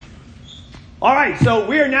All right, so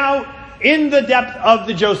we are now in the depth of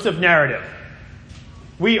the Joseph narrative.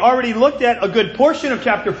 We already looked at a good portion of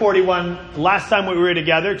chapter 41 last time we were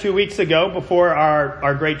together, 2 weeks ago, before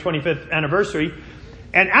our great 25th anniversary.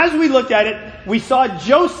 And as we looked at it, we saw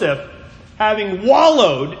Joseph having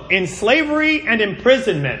wallowed in slavery and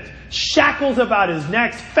imprisonment, shackles about his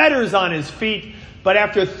neck, fetters on his feet. But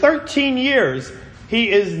after 13 years,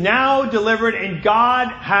 he is now delivered, and God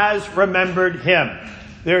has remembered him.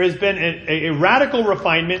 There has been a radical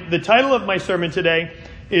refinement. The title of my sermon today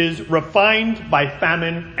is Refined by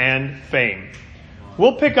Famine and Fame.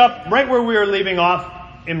 We'll pick up right where we were leaving off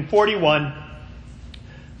in 41,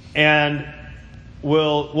 and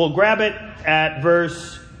we'll grab it at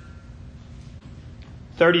verse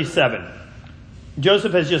 37.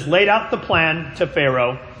 Joseph has just laid out the plan to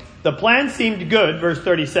Pharaoh. The plan seemed good, verse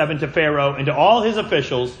 37, to Pharaoh and to all his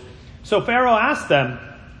officials. So Pharaoh asked them,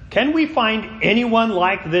 "Can we find anyone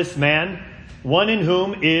like this man, one in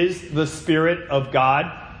whom is the Spirit of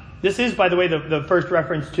God?" This is, by the way, the first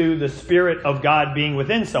reference to the Spirit of God being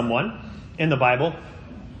within someone in the Bible.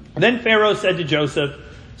 Then Pharaoh said to Joseph,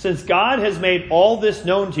 "Since God has made all this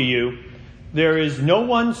known to you, there is no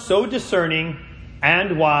one so discerning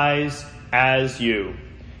and wise as you.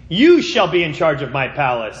 You shall be in charge of my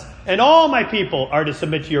palace, and all my people are to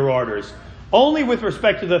submit to your orders. Only with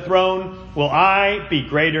respect to the throne will I be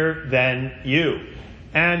greater than you."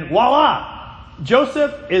 And voila!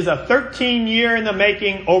 Joseph is a 13-year in the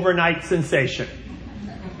making overnight sensation.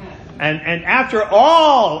 And after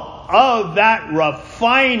all of that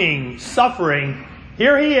refining suffering,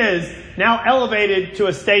 here he is now elevated to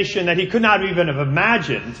a station that he could not even have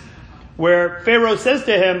imagined, where Pharaoh says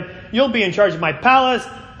to him, "You'll be in charge of my palace.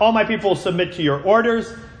 All my people will submit to your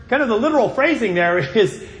orders." Kind of the literal phrasing there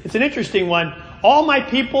is, it's an interesting one. "All my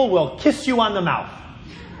people will kiss you on the mouth."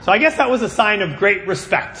 So I guess that was a sign of great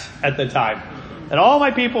respect at the time. That all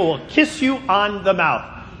my people will kiss you on the mouth.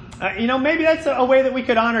 Maybe that's a way that we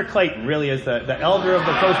could honor Clayton, really, as the elder of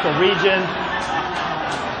the coastal region.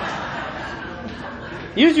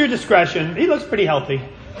 Use your discretion. He looks pretty healthy.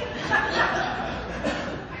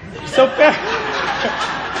 So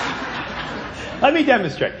let me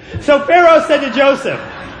demonstrate. So Pharaoh said to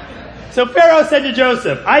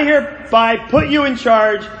Joseph, "I hereby put you in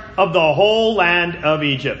charge of the whole land of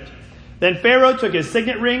Egypt." Then Pharaoh took his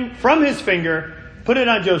signet ring from his finger, put it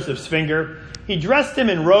on Joseph's finger. He dressed him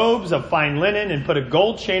in robes of fine linen and put a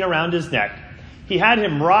gold chain around his neck. He had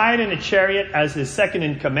him ride in a chariot as his second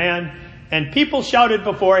in command, and people shouted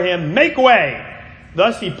before him, "Make way!"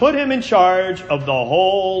 Thus he put him in charge of the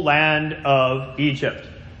whole land of Egypt.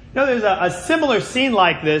 Now there's a similar scene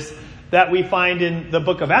like this that we find in the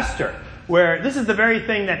book of Esther, where this is the very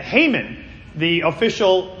thing that Haman, the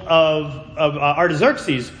official of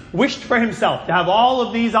Artaxerxes, wished for himself, to have all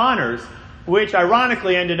of these honors, which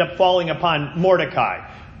ironically ended up falling upon Mordecai.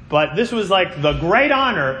 But this was like the great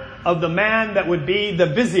honor of the man that would be the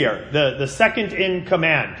vizier, the second in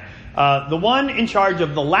command. The one in charge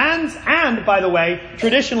of the lands, and, by the way,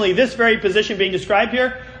 traditionally this very position being described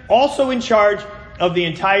here, also in charge of the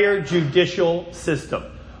entire judicial system.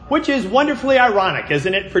 Which is wonderfully ironic,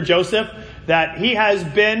 isn't it, for Joseph, that he has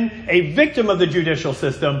been a victim of the judicial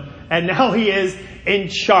system, and now he is in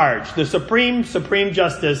charge, the supreme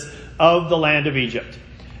justice of the land of Egypt.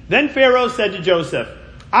 Then Pharaoh said to Joseph,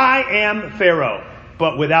 "I am Pharaoh,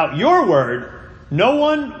 but without your word, no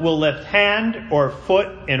one will lift hand or foot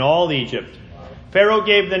in all Egypt." Pharaoh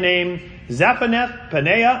gave the name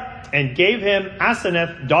Zaphenath-Paneah and gave him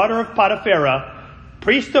Asenath, daughter of Potipharah,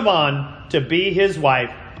 priest of On, to be his wife.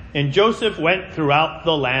 And Joseph went throughout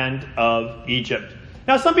the land of Egypt.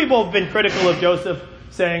 Now, some people have been critical of Joseph,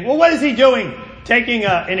 saying, "Well, what is he doing, taking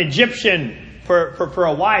an Egyptian for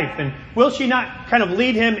a wife? And will she not kind of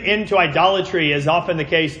lead him into idolatry, as often the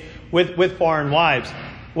case with foreign wives?"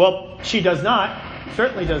 Well, she does not.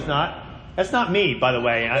 Certainly does not. That's not me, by the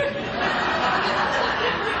way.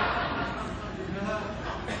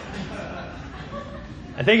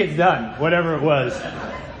 I think it's done, whatever it was.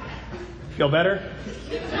 Feel better?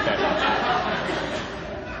 Okay.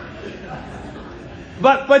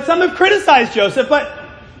 But some have criticized Joseph, but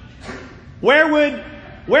where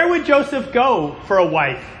would Joseph go for a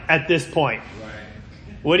wife at this point?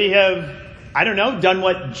 Would he have, done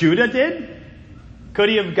what Judah did? Could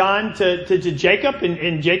he have gone to Jacob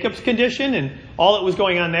in Jacob's condition and all that was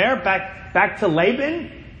going on there, back to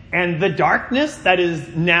Laban and the darkness that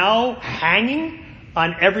is now hanging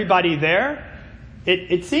on everybody there?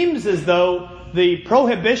 It seems as though the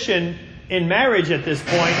prohibition in marriage at this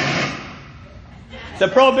point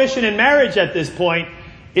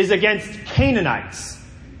is against Canaanites.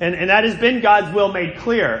 And that has been God's will made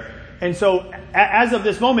clear. And so, as of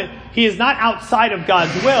this moment, he is not outside of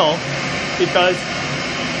God's will, because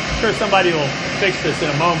I'm sure somebody will fix this in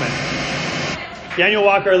a moment. Daniel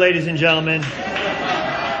Walker, ladies and gentlemen.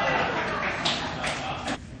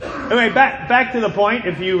 Anyway, back to the point,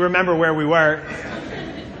 if you remember where we were.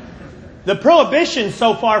 The prohibition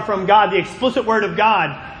so far from God, the explicit word of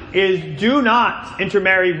God, is do not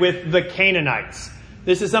intermarry with the Canaanites.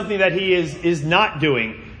 This is something that he is not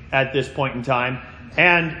doing at this point in time.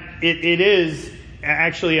 And it is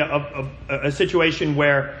actually a situation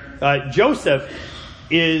where Joseph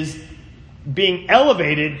is being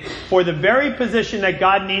elevated for the very position that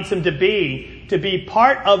God needs him to be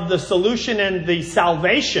part of the solution and the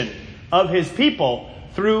salvation of his people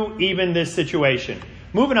through even this situation.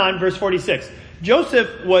 Moving on, verse 46.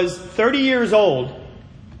 Joseph was 30 years old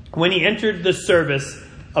when he entered the service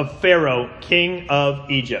of Pharaoh, king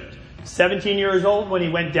of Egypt. 17 years old when he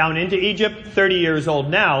went down into Egypt, 30 years old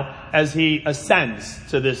now as he ascends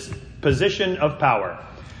to this position of power.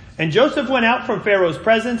 And Joseph went out from Pharaoh's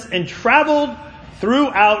presence and traveled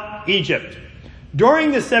throughout Egypt.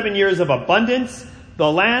 During the 7 years of abundance,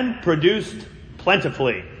 the land produced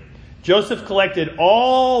plentifully. Joseph collected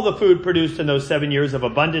all the food produced in those 7 years of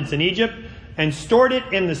abundance in Egypt and stored it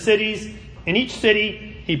in the cities. In each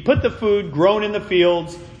city, he put the food grown in the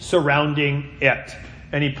fields surrounding it.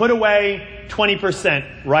 And he put away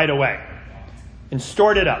 20% right away and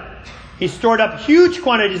stored it up. He stored up huge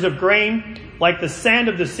quantities of grain like the sand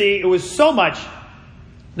of the sea. It was so much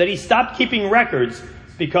that he stopped keeping records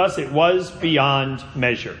because it was beyond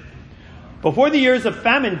measure. Before the years of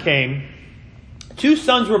famine came, 2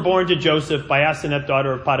 sons were born to Joseph by Asenath,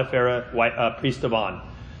 daughter of Potiphar, priest of On.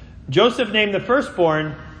 Joseph named the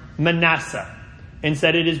firstborn Manasseh and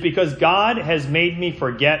said, "It is because God has made me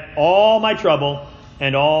forget all my trouble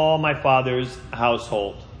and all my father's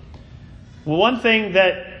household." Well, one thing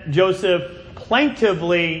that Joseph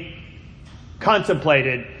plaintively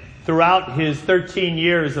contemplated throughout his 13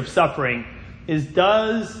 years of suffering is,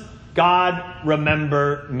 does God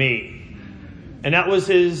remember me? And that was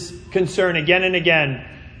his concern again and again.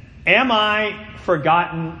 Am I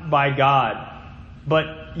forgotten by God? But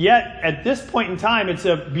yet, at this point in time, it's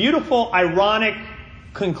a beautiful, ironic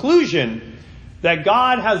conclusion that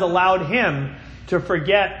God has allowed him to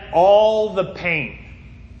forget all the pain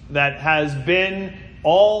that has been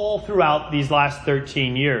all throughout these last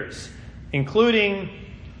 13 years, including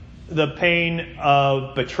the pain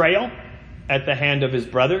of betrayal at the hand of his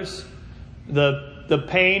brothers, the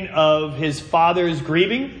pain of his father's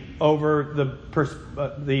grieving over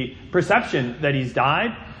the perception that he's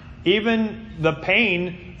died, even the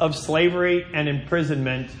pain of slavery and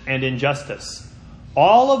imprisonment and injustice.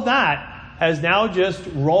 All of that has now just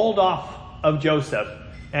rolled off of Joseph,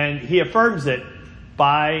 and he affirms it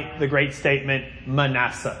by the great statement,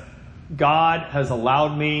 Manasseh. God has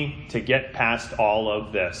allowed me to get past all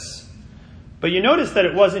of this. But you notice that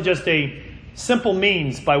it wasn't just a simple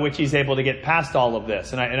means by which he's able to get past all of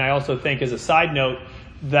this. And I also think, as a side note,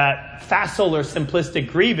 that facile or simplistic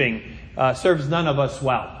grieving serves none of us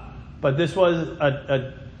well. But this was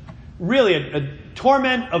really a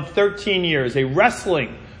torment of 13 years, a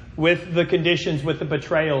wrestling with the conditions, with the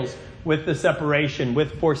betrayals, with the separation,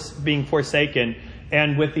 with being forsaken,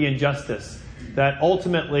 and with the injustice, that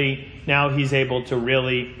ultimately now he's able to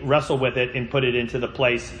really wrestle with it and put it into the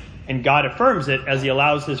place. And God affirms it as he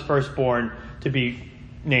allows his firstborn to be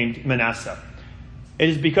named Manasseh. It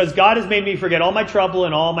is because God has made me forget all my trouble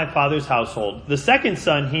and all my father's household. The second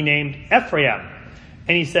son he named Ephraim.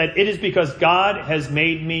 And he said, it is because God has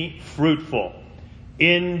made me fruitful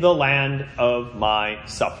in the land of my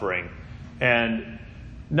suffering. And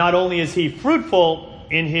not only is he fruitful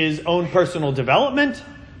in his own personal development,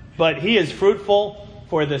 but he is fruitful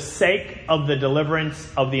for the sake of the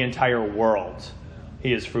deliverance of the entire world.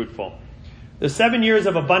 He is fruitful. The 7 years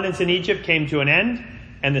of abundance in Egypt came to an end,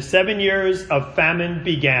 and the 7 years of famine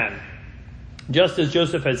began. Just as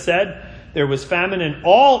Joseph had said, there was famine in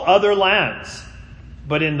all other lands,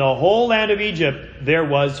 but in the whole land of Egypt there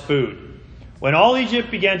was food. When all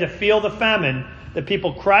Egypt began to feel the famine, the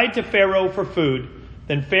people cried to Pharaoh for food.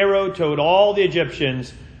 Then Pharaoh told all the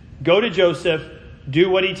Egyptians, "Go to Joseph, do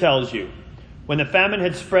what he tells you." When the famine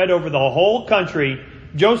had spread over the whole country,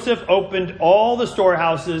 Joseph opened all the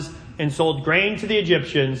storehouses and sold grain to the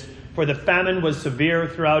Egyptians, for the famine was severe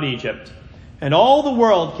throughout Egypt. And all the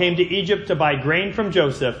world came to Egypt to buy grain from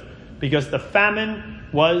Joseph, because the famine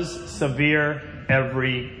was severe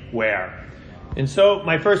everywhere. And so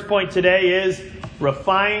my first point today is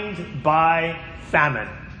refined by famine.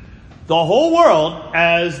 The whole world,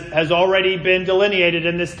 as has already been delineated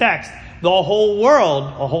in this text, the whole world,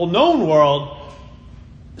 a whole known world,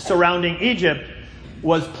 surrounding Egypt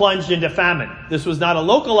was plunged into famine. This was not a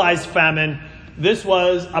localized famine. This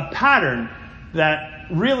was a pattern that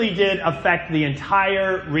really did affect the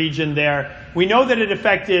entire region there. We know that it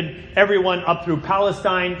affected everyone up through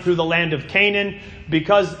Palestine, through the land of Canaan,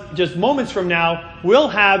 because just moments from now, we'll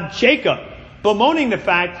have Jacob bemoaning the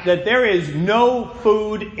fact that there is no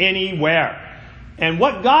food anywhere. And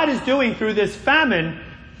what God is doing through this famine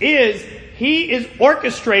is he is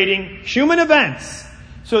orchestrating human events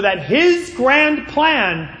so that his grand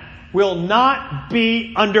plan will not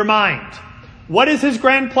be undermined. What is his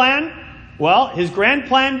grand plan? Well, his grand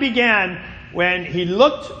plan began when he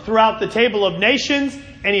looked throughout the table of nations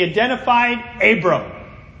and he identified Abram.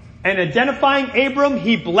 And identifying Abram,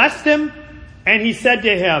 he blessed him and he said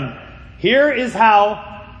to him, here is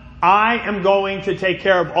how I am going to take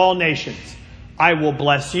care of all nations. I will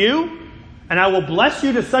bless you, and I will bless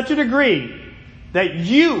you to such a degree that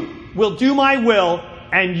you will do my will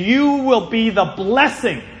and you will be the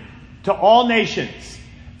blessing to all nations.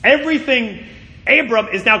 Everything, Abram,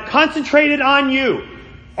 is now concentrated on you.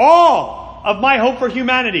 All of my hope for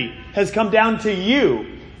humanity has come down to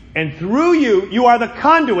you. And through you, you are the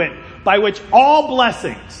conduit by which all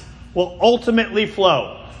blessings will ultimately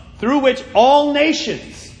flow. Through which all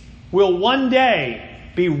nations will one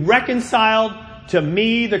day be reconciled to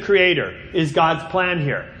me, the Creator, is God's plan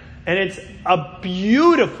here. And it's a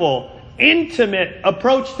beautiful, intimate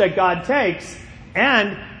approach that God takes.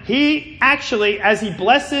 And he actually, as he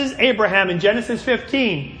blesses Abraham in Genesis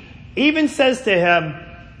 15, even says to him,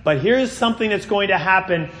 but here's something that's going to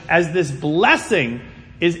happen as this blessing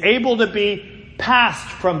is able to be passed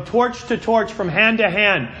from torch to torch, from hand to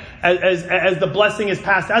hand, as the blessing is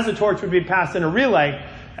passed, as a torch would be passed in a relay,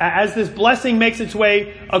 as this blessing makes its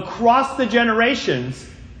way across the generations,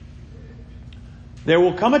 there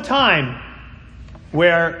will come a time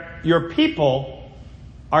where your people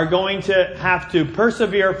are going to have to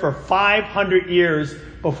persevere for 500 years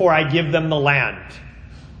before I give them the land.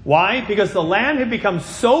 Why? Because the land had become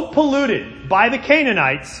so polluted by the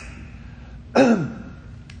Canaanites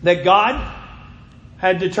that God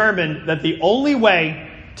had determined that the only way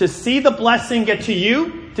to see the blessing get to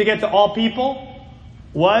you, to get to all people,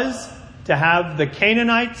 was to have the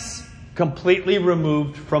Canaanites completely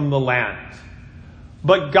removed from the land.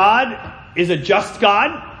 But God is a just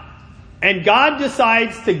God, and God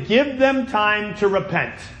decides to give them time to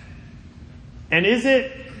repent. And is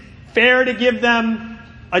it fair to give them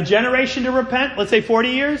a generation to repent? Let's say 40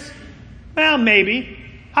 years? Well, maybe.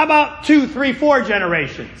 How about 2, 3, 4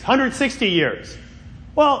 generations? 160 years?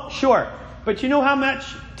 Well, sure. But you know how much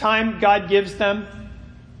time God gives them?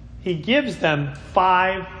 He gives them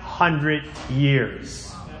 500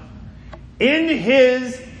 years. In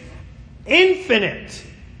his infinite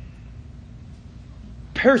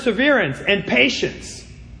perseverance and patience,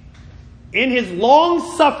 in his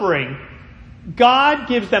long suffering, God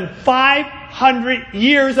gives them 500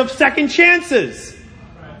 years of second chances.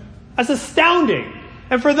 That's astounding.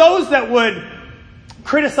 And for those that would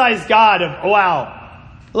criticize God of, oh, wow,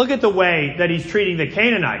 look at the way that he's treating the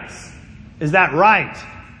Canaanites. Is that right?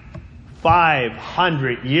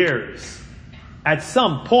 500 years. At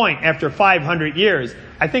some point after 500 years,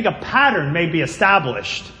 I think a pattern may be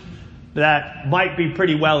established that might be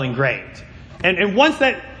pretty well ingrained. And once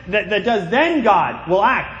that does, then God will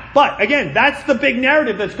act. But again, that's the big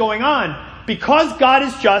narrative that's going on. Because God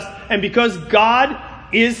is just and because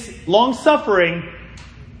God is long-suffering,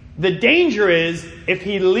 the danger is if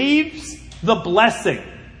he leaves the blessing,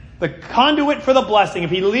 the conduit for the blessing,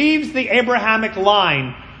 if he leaves the Abrahamic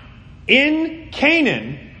line in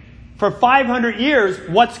Canaan for 500 years,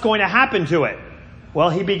 what's going to happen to it? Well,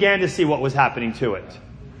 he began to see what was happening to it.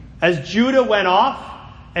 As Judah went off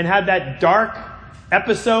and had that dark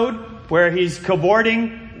episode where he's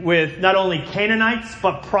cavorting with not only Canaanites,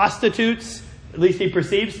 but prostitutes, at least he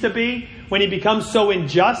perceives to be, when he becomes so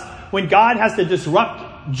unjust, when God has to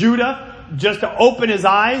disrupt Judah just to open his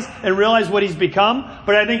eyes and realize what he's become.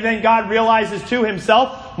 But I think then God realizes to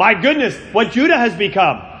himself, my goodness, what Judah has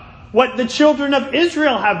become, what the children of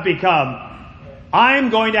Israel have become. I'm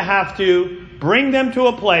going to have to bring them to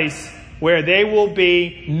a place where they will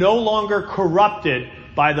be no longer corrupted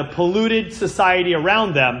by the polluted society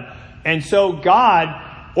around them. And so God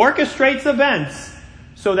orchestrates events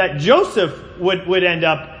so that Joseph would end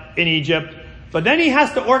up in Egypt. But then he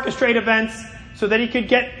has to orchestrate events so that he could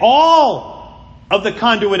get all of the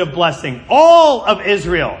conduit of blessing, all of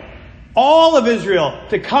Israel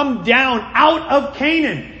to come down out of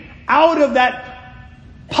Canaan, out of that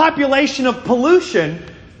population of pollution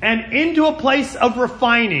and into a place of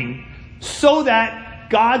refining, so that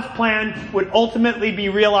God's plan would ultimately be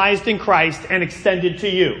realized in Christ and extended to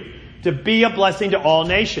you, to be a blessing to all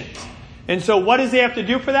nations. And so what does he have to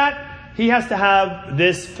do for that? He has to have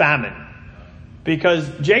this famine. Because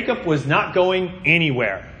Jacob was not going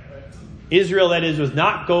anywhere. Israel, that is, was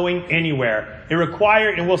not going anywhere. It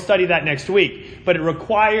required, and we'll study that next week, but it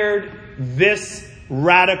required this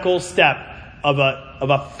radical step of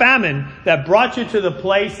a famine that brought you to the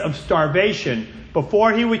place of starvation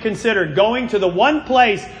before he would consider going to the one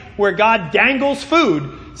place where God dangles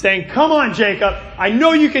food, saying, come on, Jacob, I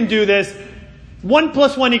know you can do this. 1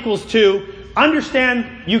 + 1 = 2.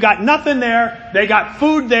 Understand, you got nothing there. They got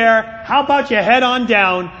food there. How about you head on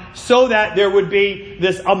down so that there would be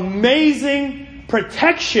this amazing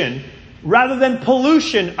protection rather than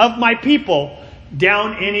pollution of my people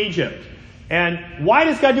down in Egypt. And why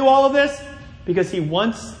does God do all of this? Because he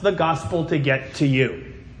wants the gospel to get to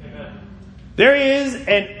you. Amen. There is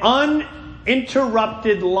an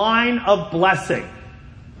uninterrupted line of blessing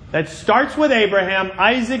that starts with Abraham,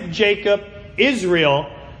 Isaac, Jacob,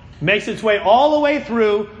 Israel, makes its way all the way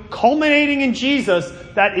through, culminating in Jesus,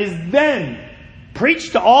 that is then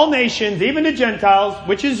preached to all nations, even to Gentiles,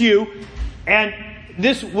 which is you. And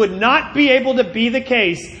this would not be able to be the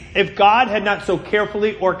case if God had not so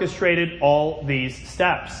carefully orchestrated all these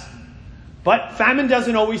steps. But famine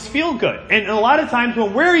doesn't always feel good. And a lot of times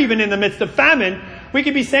when we're even in the midst of famine, we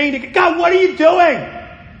could be saying to God, what are you doing?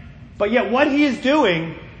 But yet what he is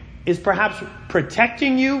doing is perhaps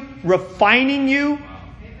protecting you, refining you,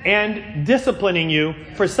 and disciplining you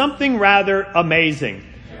for something rather amazing.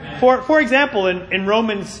 For example, in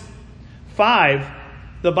Romans 5,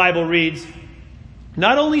 the Bible reads,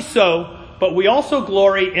 not only so, but we also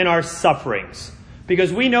glory in our sufferings,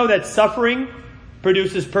 because we know that suffering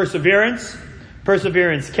produces perseverance,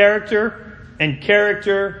 perseverance character, and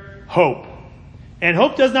character hope. And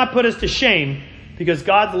hope does not put us to shame, because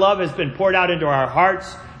God's love has been poured out into our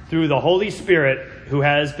hearts through the Holy Spirit who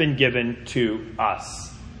has been given to us.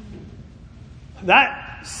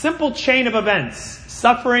 That simple chain of events,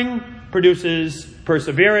 suffering produces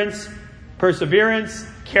perseverance, perseverance,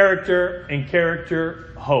 character, and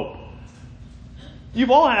character, hope. You've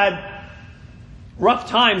all had rough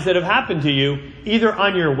times that have happened to you, either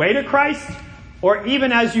on your way to Christ or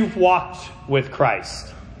even as you've walked with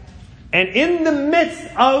Christ. And in the midst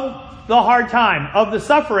of the hard time, of the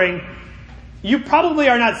suffering, you probably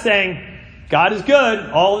are not saying, God is good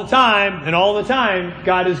all the time, and all the time,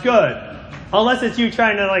 God is good. Unless it's you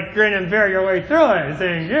trying to grin and bear your way through it and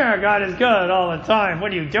saying, yeah, God is good all the time.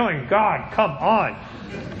 What are you doing? God, come on.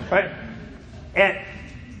 Right?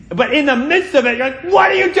 But in the midst of it, you're like,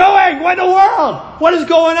 what are you doing? What in the world? What is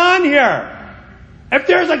going on here? If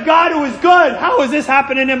there's a God who is good, how is this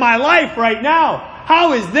happening in my life right now?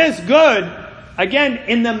 How is this good? Again,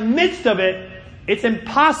 in the midst of it, it's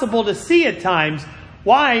impossible to see at times.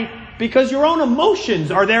 Why? Because your own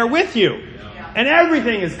emotions are there with you. And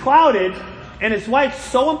everything is clouded. And it's why it's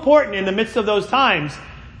so important in the midst of those times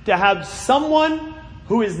to have someone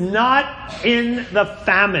who is not in the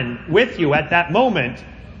famine with you at that moment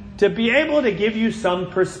to be able to give you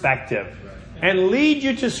some perspective and lead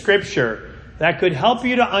you to Scripture that could help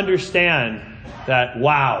you to understand that,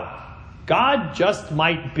 wow, God just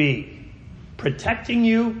might be protecting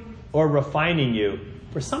you or refining you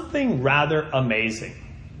for something rather amazing.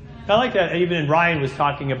 I like that even Ryan was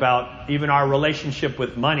talking about even our relationship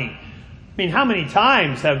with money. I mean, how many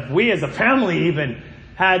times have we as a family even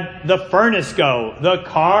had the furnace go, the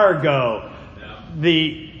car go,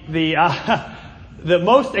 the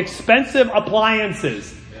most expensive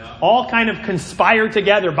appliances all kind of conspire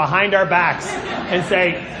together behind our backs and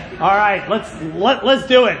say, all right, let's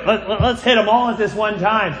do it. Let's hit them all at this one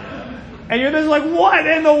time. And you're just like, what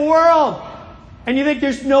in the world? And you think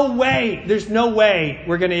there's no way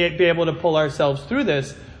we're going to be able to pull ourselves through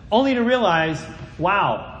this, only to realize,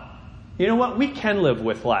 wow, you know what? We can live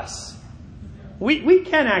with less. We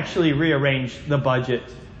can actually rearrange the budget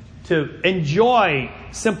to enjoy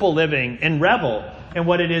simple living and revel in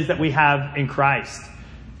what it is that we have in Christ.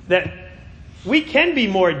 That we can be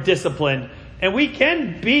more disciplined and we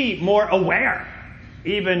can be more aware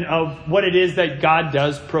even of what it is that God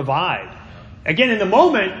does provide. Again, in the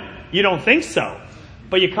moment, you don't think so.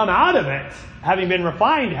 But you come out of it, having been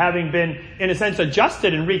refined, having been, in a sense,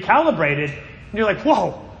 adjusted and recalibrated, and you're like,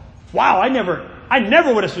 whoa, wow, I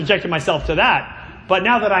never would have subjected myself to that. But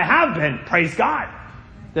now that I have been, praise God,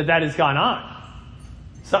 that has gone on.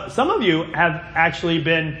 So, some of you have actually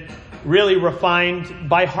been really refined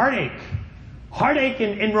by heartache. Heartache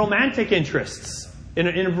in romantic interests, in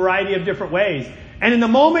a variety of different ways. And in the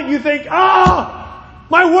moment you think,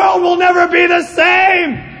 my world will never be the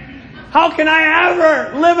same. How can I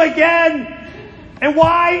ever live again? And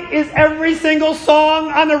why is every single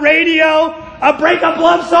song on the radio a breakup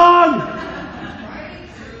love song?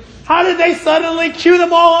 How did they suddenly cue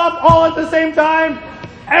them all up all at the same time?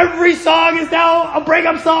 Every song is now a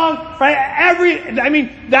breakup song,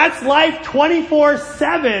 right? That's life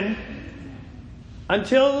 24/7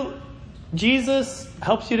 until Jesus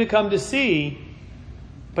helps you to come to see,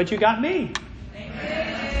 but you got me.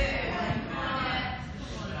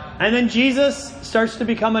 And then Jesus starts to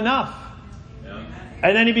become enough.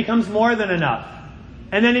 And then he becomes more than enough.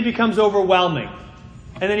 And then he becomes overwhelming.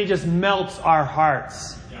 And then he just melts our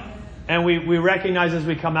hearts. And we recognize as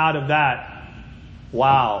we come out of that,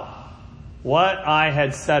 wow, what I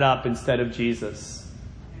had set up instead of Jesus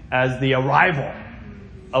as the arrival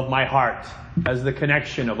of my heart, as the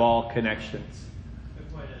connection of all connections.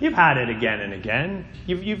 You've had it again and again.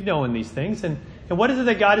 You've known these things. And what is it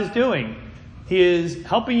that God is doing? He is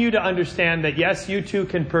helping you to understand that, yes, you too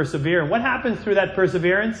can persevere. And what happens through that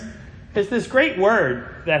perseverance is this great word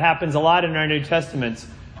that happens a lot in our New Testaments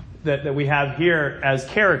that we have here as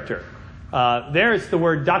character. There it's the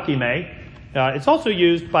word dakime. It's also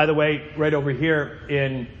used, by the way, right over here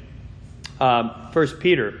in 1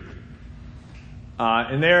 Peter.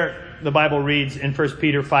 And there the Bible reads in 1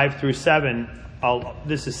 Peter 5 through 7.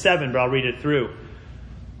 This is 7, but I'll read it through.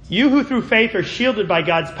 You who through faith are shielded by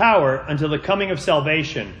God's power until the coming of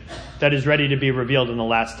salvation that is ready to be revealed in the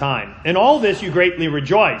last time. In all this you greatly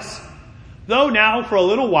rejoice, though now for a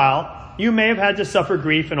little while you may have had to suffer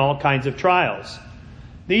grief in all kinds of trials.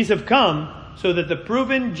 These have come so that the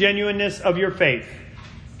proven genuineness of your faith,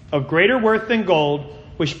 of greater worth than gold,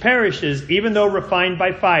 which perishes even though refined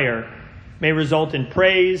by fire, may result in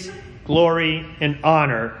praise, glory, and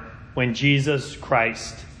honor when Jesus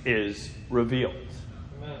Christ is revealed.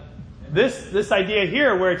 This idea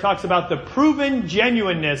here where it talks about the proven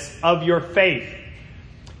genuineness of your faith.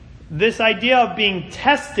 This idea of being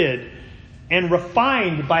tested and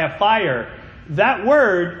refined by a fire. That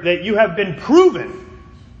word that you have been proven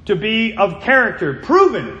to be of character,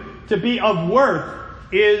 proven to be of worth,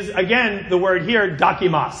 is again the word here,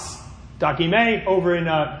 dakimas. Dakime over in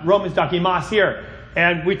Romans, dakimas here.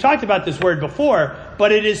 And we talked about this word before,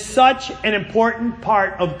 but it is such an important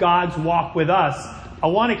part of God's walk with us. I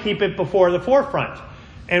want to keep it before the forefront.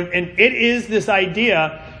 And it is this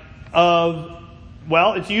idea of,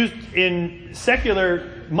 well, it's used in secular,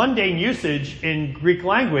 mundane usage in Greek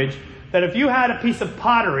language, that if you had a piece of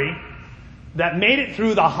pottery that made it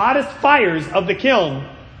through the hottest fires of the kiln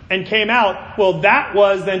and came out, well, that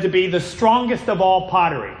was then to be the strongest of all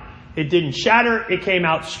pottery. It didn't shatter. It came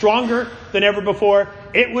out stronger than ever before.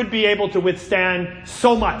 It would be able to withstand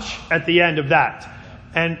so much at the end of that.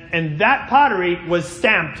 And that pottery was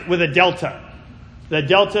stamped with a delta. The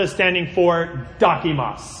delta standing for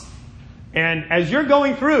dakimas. And as you're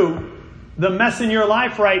going through the mess in your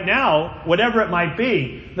life right now, whatever it might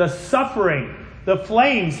be, the suffering, the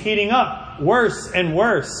flames heating up worse and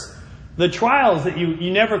worse, the trials that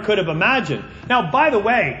you never could have imagined. Now, by the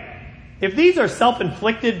way, if these are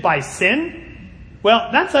self-inflicted by sin, well,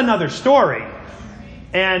 that's another story.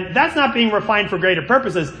 And that's not being refined for greater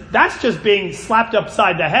purposes. That's just being slapped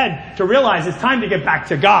upside the head to realize it's time to get back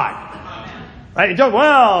to God. Right?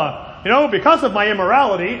 Because of my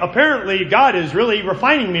immorality, apparently God is really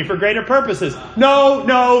refining me for greater purposes. No.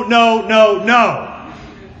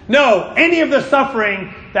 No, any of the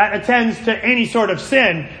suffering that attends to any sort of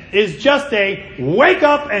sin is just a wake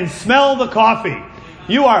up and smell the coffee.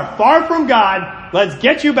 You are far from God. Let's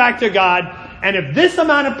get you back to God. And if this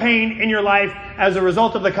amount of pain in your life as a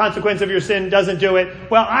result of the consequence of your sin doesn't do it,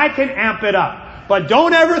 well, I can amp it up. But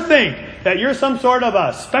don't ever think that you're some sort of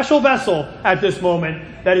a special vessel at this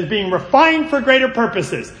moment that is being refined for greater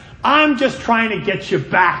purposes. I'm just trying to get you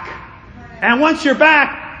back. And once you're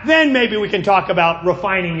back, then maybe we can talk about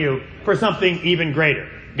refining you for something even greater.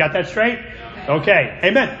 Got that straight? Okay.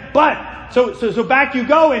 Amen. But, so back you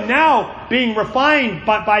go, and now being refined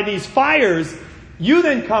by these fires, you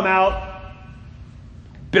then come out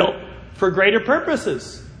built for greater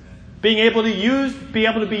purposes. Being able to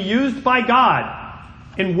be used by God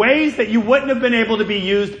in ways that you wouldn't have been able to be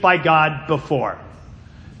used by God before.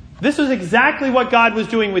 This was exactly what God was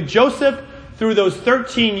doing with Joseph through those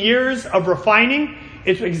 13 years of refining.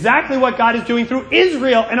 It's exactly what God is doing through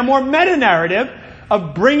Israel in a more meta-narrative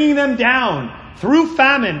of bringing them down through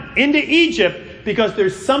famine into Egypt, because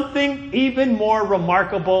there's something even more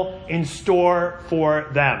remarkable in store for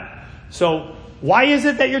them. So, why is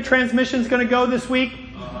it that your transmission's going to go this week?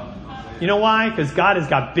 You know why? Because God has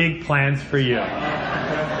got big plans for you.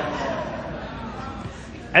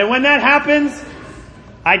 And when that happens,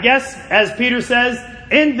 I guess, as Peter says,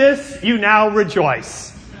 In this you now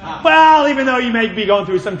rejoice. Well, even though you may be going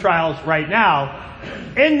through some trials right now,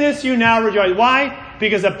 in this you now rejoice. Why?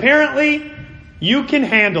 Because apparently you can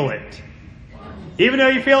handle it. Even though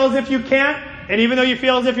you feel as if you can't, and even though you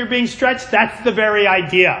feel as if you're being stretched, that's the very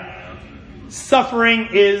idea. Suffering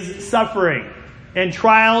is suffering, and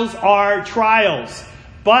trials are trials.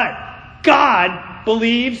 But God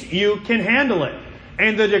believes you can handle it.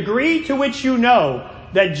 And the degree to which you know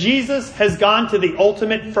that Jesus has gone to the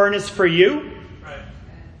ultimate furnace for you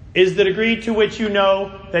is the degree to which you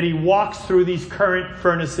know that he walks through these current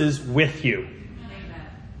furnaces with you.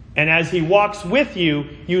 And as he walks with you,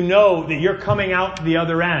 you know that you're coming out the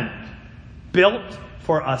other end, built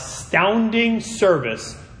for astounding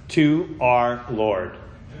service to our Lord.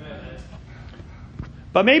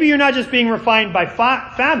 But maybe you're not just being refined by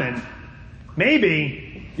famine.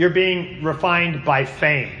 Maybe you're being refined by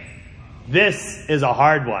fame. This is a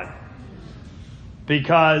hard one.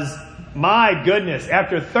 Because, my goodness,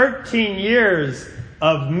 after 13 years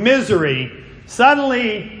of misery,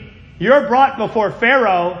 suddenly you're brought before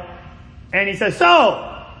Pharaoh, and he says,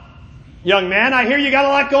 "So, young man, I hear you got a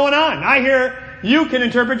lot going on. I hear you can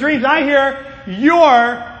interpret dreams. I hear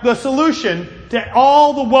you're the solution to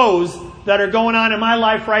all the woes that are going on in my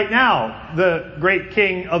life right now." The great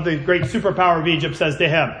king of the great superpower of Egypt says to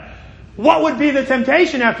him, "What would be the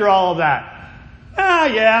temptation after all of that?"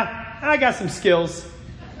 Yeah, I got some skills.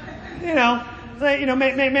 Maybe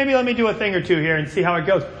let me do a thing or two here and see how it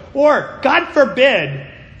goes. Or, God forbid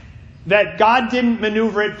that God didn't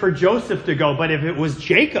maneuver it for Joseph to go, but if it was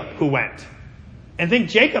Jacob who went. And think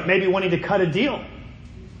Jacob maybe wanting to cut a deal.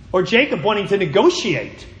 Or Jacob wanting to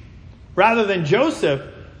negotiate. Rather than Joseph,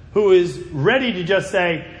 who is ready to just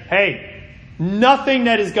say, "Hey, nothing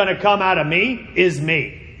that is going to come out of me is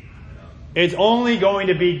me. It's only going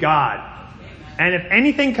to be God. And if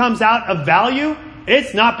anything comes out of value,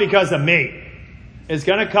 it's not because of me. It's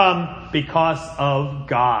going to come because of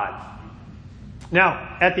God." Now,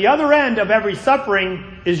 at the other end of every suffering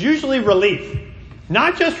is usually relief.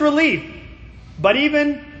 Not just relief, but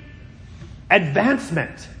even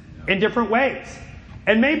advancement in different ways.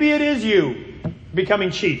 And maybe it is you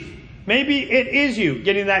becoming chief. Maybe it is you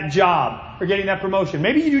getting that job or getting that promotion.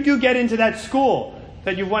 Maybe you do get into that school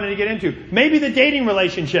that you've wanted to get into. Maybe the dating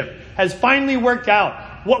relationship has finally worked out.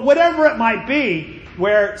 Whatever it might be,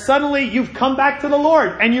 where suddenly you've come back to the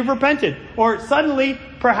Lord and you've repented. Or suddenly,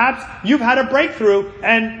 perhaps, you've had a breakthrough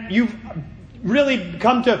and you've really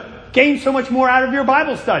come to gain so much more out of your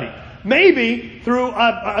Bible study. Maybe through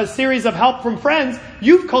a series of help from friends,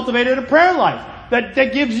 you've cultivated a prayer life that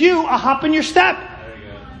gives you a hop in your step.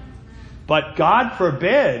 But God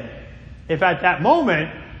forbid if at that moment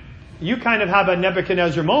you kind of have a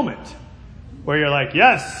Nebuchadnezzar moment where you're like,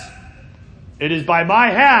 "Yes, it is by my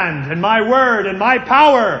hand and my word and my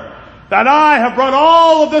power that I have brought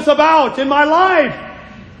all of this about in my life."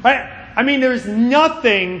 Right? I mean, there's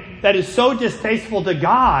nothing that is so distasteful to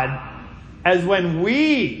God as when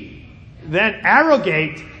we then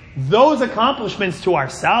arrogate those accomplishments to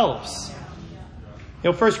ourselves.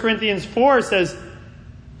 1 Corinthians 4 says,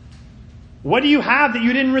 "What do you have that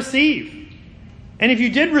you didn't receive? And if you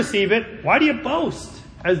did receive it, why do you boast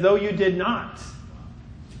as though you did not?"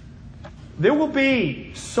 There will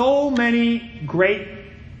be so many great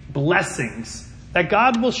blessings that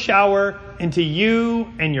God will shower into you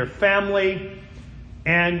and your family,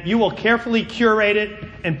 and you will carefully curate it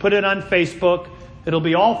and put it on Facebook. It'll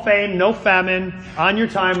be all fame, no famine, on your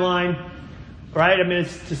timeline, right? I mean,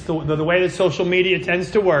 it's just the way that social media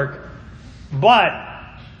tends to work. But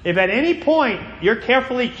if at any point you're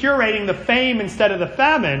carefully curating the fame instead of the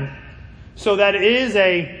famine, so that it is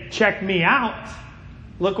a check me out,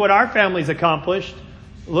 look what our family's accomplished,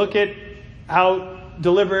 look at how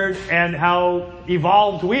delivered and how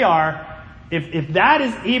evolved we are. If that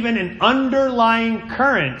is even an underlying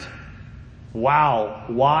current, wow,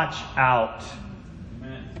 watch out.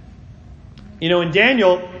 In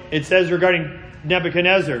Daniel, it says regarding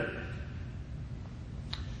Nebuchadnezzar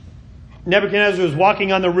was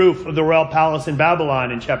walking on the roof of the royal palace in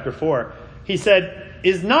Babylon in chapter 4. He said,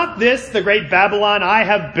 "Is not this the great Babylon I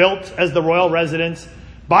have built as the royal residence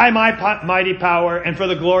by my mighty power and for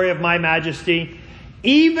the glory of my majesty?"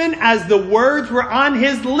 Even as the words were on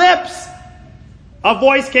his lips, a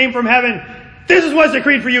voice came from heaven. "This is what's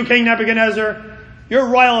decreed for you, King Nebuchadnezzar. Your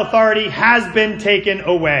royal authority has been taken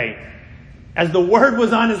away." As the word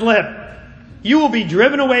was on his lip, "You will be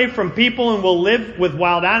driven away from people and will live with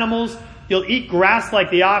wild animals. You'll eat grass like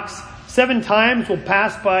the ox. 7 times will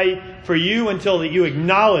pass by for you until that you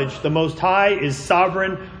acknowledge the Most High is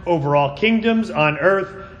sovereign over all kingdoms on earth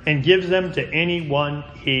and gives them to anyone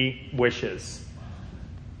he wishes."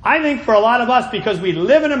 I think for a lot of us, because we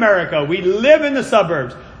live in America, we live in the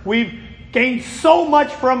suburbs, we've gained so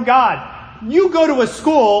much from God. You go to a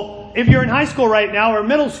school, if you're in high school right now or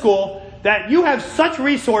middle school, that you have such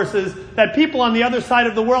resources that people on the other side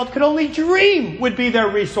of the world could only dream would be their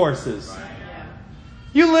resources.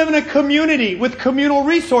 You live in a community with communal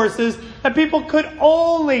resources that people could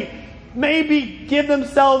only maybe give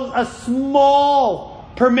themselves a small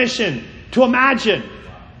permission to imagine.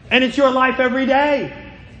 And it's your life every day.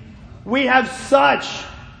 We have such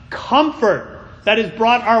comfort that is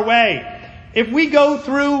brought our way. If we go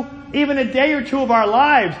through even a day or two of our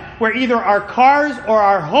lives where either our cars or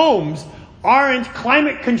our homes aren't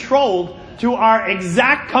climate controlled to our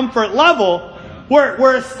exact comfort level,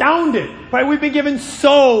 we're astounded. Right? We've been given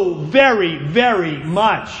so very, very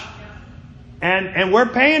much. And we're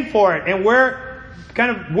paying for it. And we're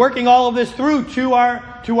kind of working all of this through to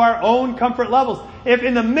our own comfort levels. If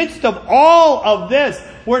in the midst of all of this,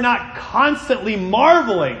 we're not constantly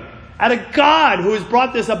marveling at a God who has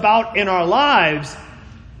brought this about in our lives,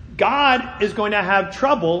 God is going to have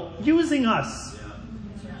trouble using us.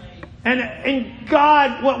 And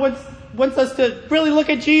God wants us to really look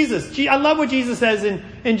at Jesus. I love what Jesus says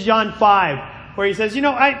in John 5, where he says,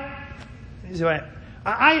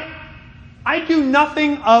 I do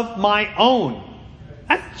nothing of my own.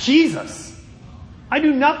 That's Jesus. I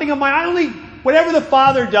do nothing of my own. Whatever the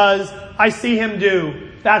Father does, I see him do.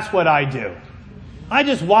 That's what I do. I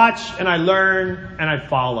just watch and I learn and I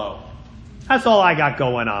follow. That's all I got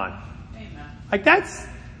going on. Like that's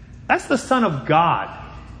the Son of God.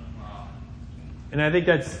 And I think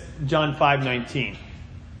that's John 5:19.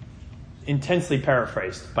 Intensely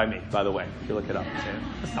paraphrased by me, by the way. If you look it up.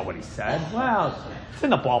 That's not what he said. Well, it's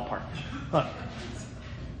in the ballpark. Look.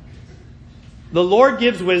 The Lord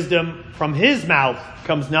gives wisdom. From his mouth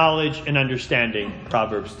comes knowledge and understanding.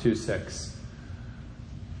 Proverbs 2:6.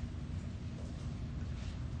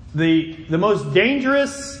 The most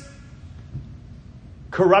dangerous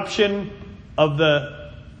corruption of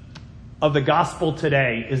the gospel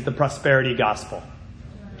today is the prosperity gospel.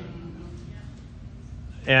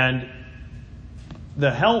 And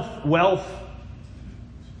the health, wealth,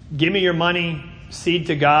 give me your money, seed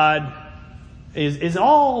to God, is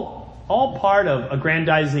all part of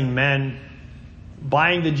aggrandizing men,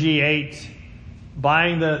 buying the G8,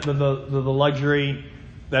 buying the luxury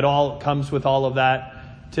that all comes with all of that,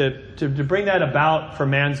 to bring that about for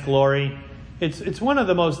man's glory. It's one of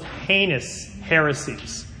the most heinous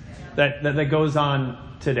heresies that goes on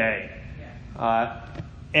today.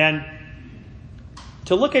 And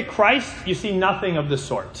to look at Christ, you see nothing of the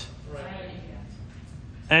sort.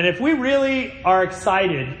 And if we really are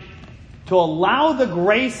excited to allow the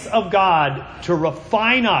grace of God to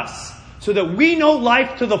refine us so that we know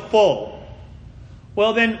life to the full,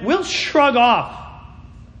 well then we'll shrug off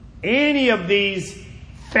any of these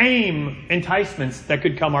fame enticements that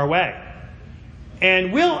could come our way.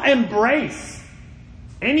 And we'll embrace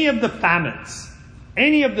any of the famines,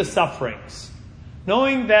 any of the sufferings,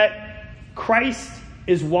 knowing that Christ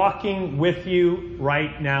is walking with you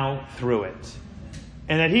right now through it.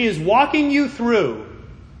 And that he is walking you through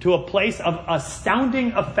to a place of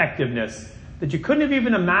astounding effectiveness that you couldn't have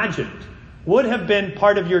even imagined would have been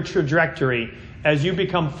part of your trajectory as you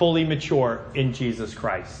become fully mature in Jesus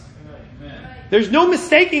Christ. Amen. There's no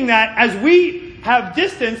mistaking that as we have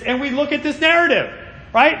distance and we look at this narrative,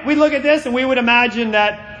 right? We look at this and we would imagine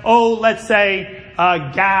that, let's say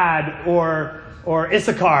Gad or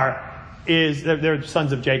Issachar they're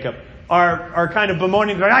sons of Jacob, are kind of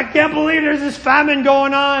bemoaning, going, I can't believe there's this famine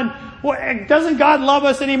going on. Doesn't God love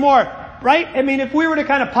us anymore? Right? I mean, if we were to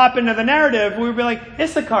kind of pop into the narrative, we would be like,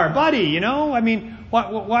 Issachar, buddy, I mean,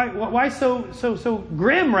 why so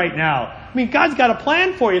grim right now? I mean, God's got a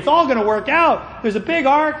plan for you. It's all going to work out. There's a big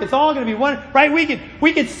ark. It's all going to be one, right?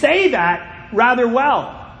 We could say that rather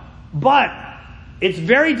well, but it's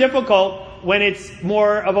very difficult when it's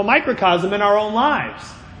more of a microcosm in our own lives.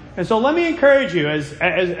 And so let me encourage you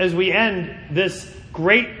as we end this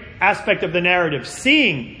great aspect of the narrative,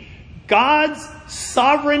 seeing God's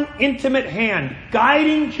sovereign, intimate hand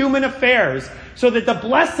guiding human affairs so that the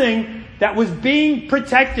blessing that was being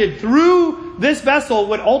protected through this vessel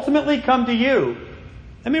would ultimately come to you.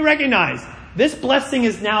 Let me recognize, this blessing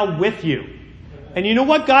is now with you. And you know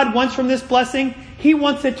what God wants from this blessing? He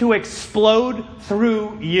wants it to explode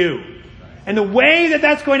through you. And the way that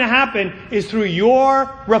that's going to happen is through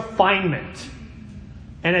your refinement.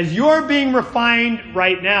 And as you're being refined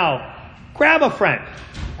right now, grab a friend.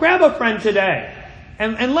 Grab a friend today.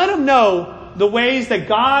 And let them know the ways that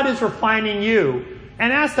God is refining you.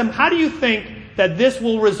 And ask them, how do you think that this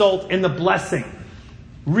will result in the blessing?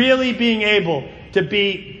 Really being able to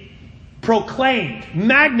be proclaimed,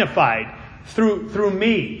 magnified through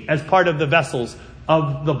me as part of the vessels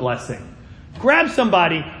of the blessing. Grab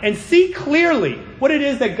somebody and see clearly what it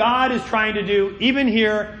is that God is trying to do, even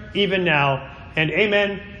here, even now. And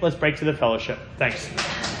amen. Let's break to the fellowship. Thanks.